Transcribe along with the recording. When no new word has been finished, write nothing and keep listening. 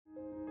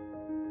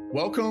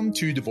Welcome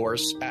to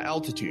Divorce at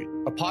Altitude,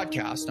 a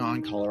podcast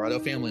on Colorado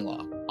family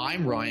law.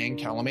 I'm Ryan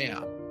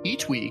Kalamea.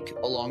 Each week,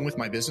 along with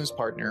my business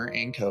partner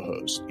and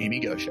co-host,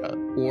 Amy Gosha,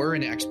 or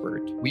an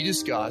expert, we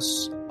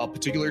discuss a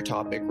particular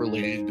topic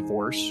related to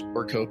divorce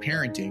or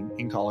co-parenting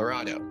in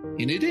Colorado.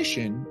 In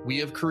addition, we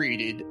have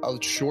created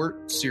a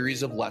short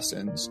series of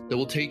lessons that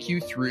will take you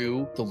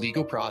through the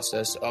legal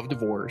process of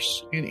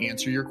divorce and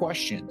answer your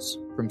questions,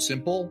 from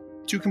simple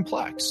to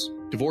complex.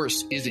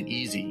 Divorce isn't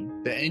easy.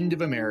 The end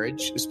of a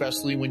marriage,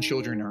 especially when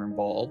children are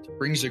involved,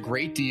 brings a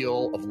great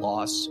deal of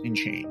loss and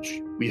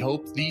change. We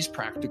hope these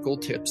practical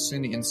tips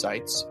and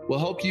insights will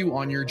help you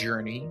on your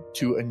journey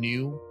to a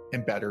new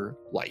and better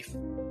life.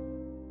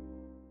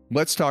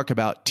 Let's talk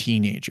about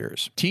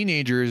teenagers.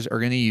 Teenagers are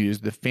going to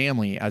use the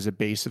family as a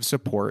base of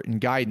support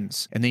and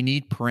guidance, and they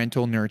need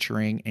parental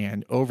nurturing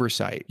and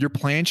oversight. Your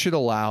plan should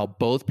allow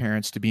both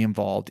parents to be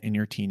involved in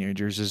your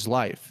teenagers'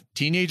 life.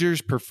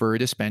 Teenagers prefer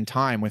to spend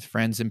time with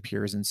friends and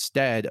peers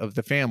instead of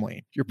the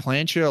family. Your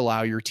plan should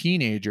allow your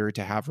teenager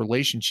to have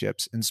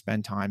relationships and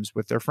spend times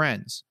with their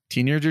friends.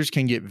 Teenagers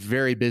can get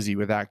very busy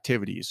with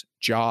activities,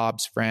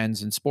 jobs,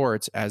 friends, and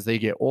sports as they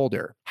get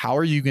older. How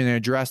are you going to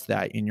address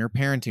that in your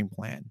parenting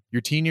plan?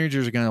 Your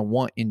teenagers are going to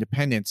want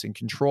independence and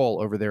control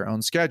over their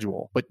own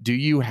schedule. But do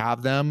you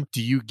have them?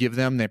 Do you give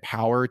them the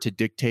power to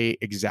dictate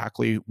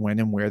exactly when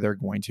and where they're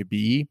going to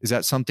be? Is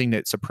that something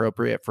that's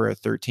appropriate for a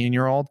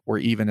 13-year-old or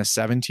even a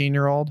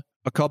 17-year-old?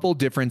 A couple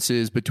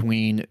differences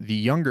between the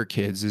younger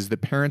kids is the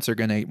parents are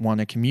going to want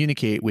to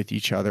communicate with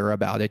each other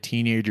about a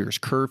teenager's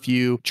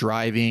curfew,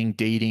 driving,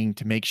 dating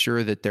to make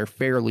sure that they're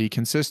fairly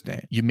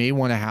consistent. You may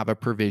want to have a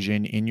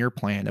provision in your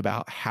plan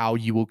about how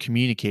you will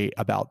communicate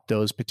about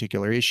those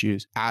particular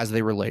issues as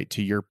they relate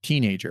to your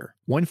teenager.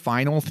 One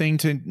final thing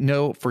to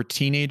note for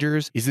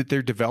teenagers is that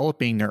they're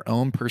developing their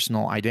own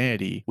personal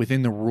identity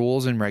within the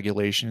rules and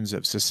regulations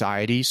of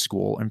society,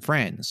 school, and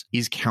friends.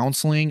 Is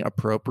counseling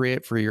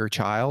appropriate for your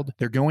child?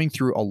 They're going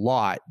through a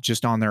lot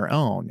just on their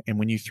own. And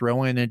when you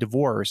throw in a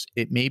divorce,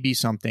 it may be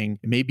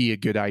a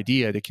good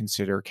idea to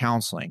consider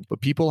counseling. But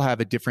people have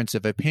a difference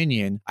of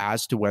opinion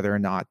as to whether or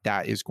not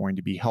that is going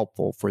to be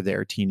helpful for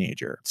their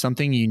teenager.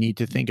 Something you need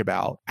to think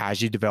about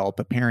as you develop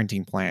a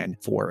parenting plan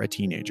for a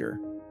teenager.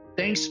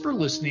 Thanks for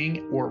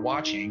listening or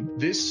watching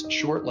this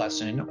short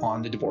lesson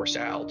on the Divorce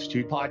at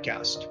Altitude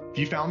podcast. If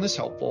you found this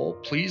helpful,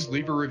 please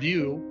leave a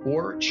review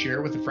or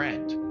share with a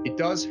friend. It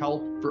does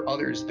help for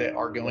others that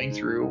are going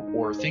through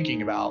or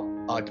thinking about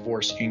a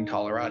divorce in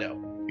Colorado.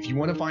 If you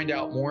want to find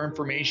out more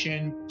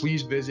information,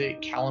 please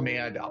visit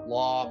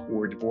kalamaya.law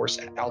or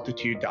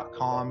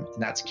divorceataltitude.com.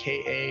 And that's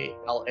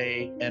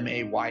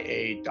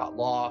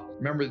KALAMAYA.law.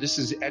 Remember, this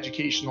is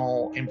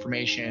educational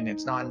information.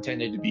 It's not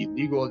intended to be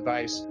legal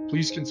advice.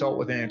 Please consult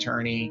with an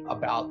attorney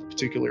about the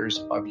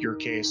particulars of your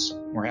case.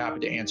 We're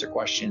happy to answer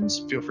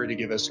questions. Feel free to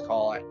give us a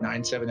call at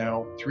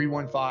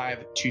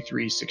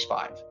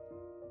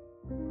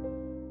 970-315-2365.